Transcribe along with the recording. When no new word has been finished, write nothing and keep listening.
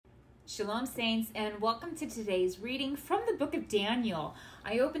Shalom, Saints, and welcome to today's reading from the book of Daniel.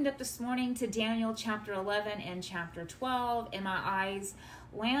 I opened up this morning to Daniel chapter 11 and chapter 12, and my eyes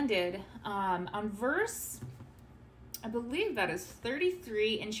landed on verse, I believe that is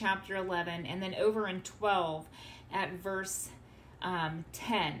 33 in chapter 11, and then over in 12 at verse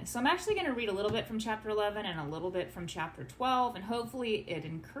 10. So I'm actually going to read a little bit from chapter 11 and a little bit from chapter 12, and hopefully it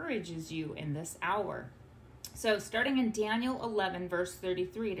encourages you in this hour. So starting in Daniel 11, verse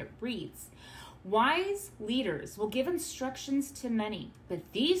 33, it reads, "Wise leaders will give instructions to many,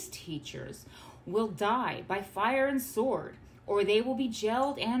 but these teachers will die by fire and sword, or they will be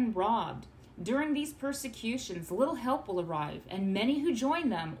jailed and robbed. During these persecutions, little help will arrive, and many who join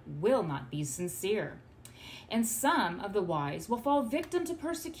them will not be sincere. And some of the wise will fall victim to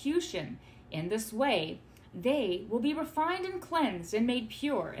persecution. In this way, they will be refined and cleansed and made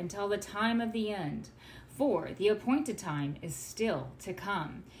pure until the time of the end. For the appointed time is still to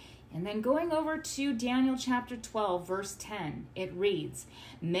come." And then going over to Daniel chapter 12, verse 10, it reads,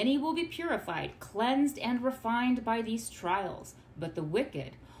 "Many will be purified, cleansed, and refined by these trials, but the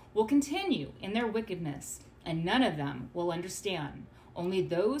wicked will continue in their wickedness, and none of them will understand. Only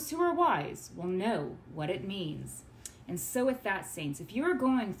those who are wise will know what it means." And so with that, saints, if you are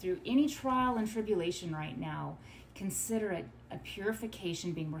going through any trial and tribulation right now, consider it a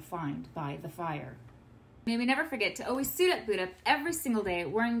purification being refined by the fire. May we never forget to always suit up, boot up every single day,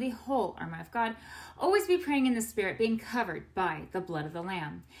 wearing the whole armor of God. Always be praying in the Spirit, being covered by the blood of the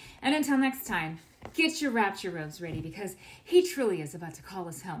Lamb. And until next time, get your rapture robes ready because He truly is about to call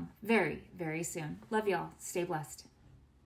us home very, very soon. Love y'all. Stay blessed.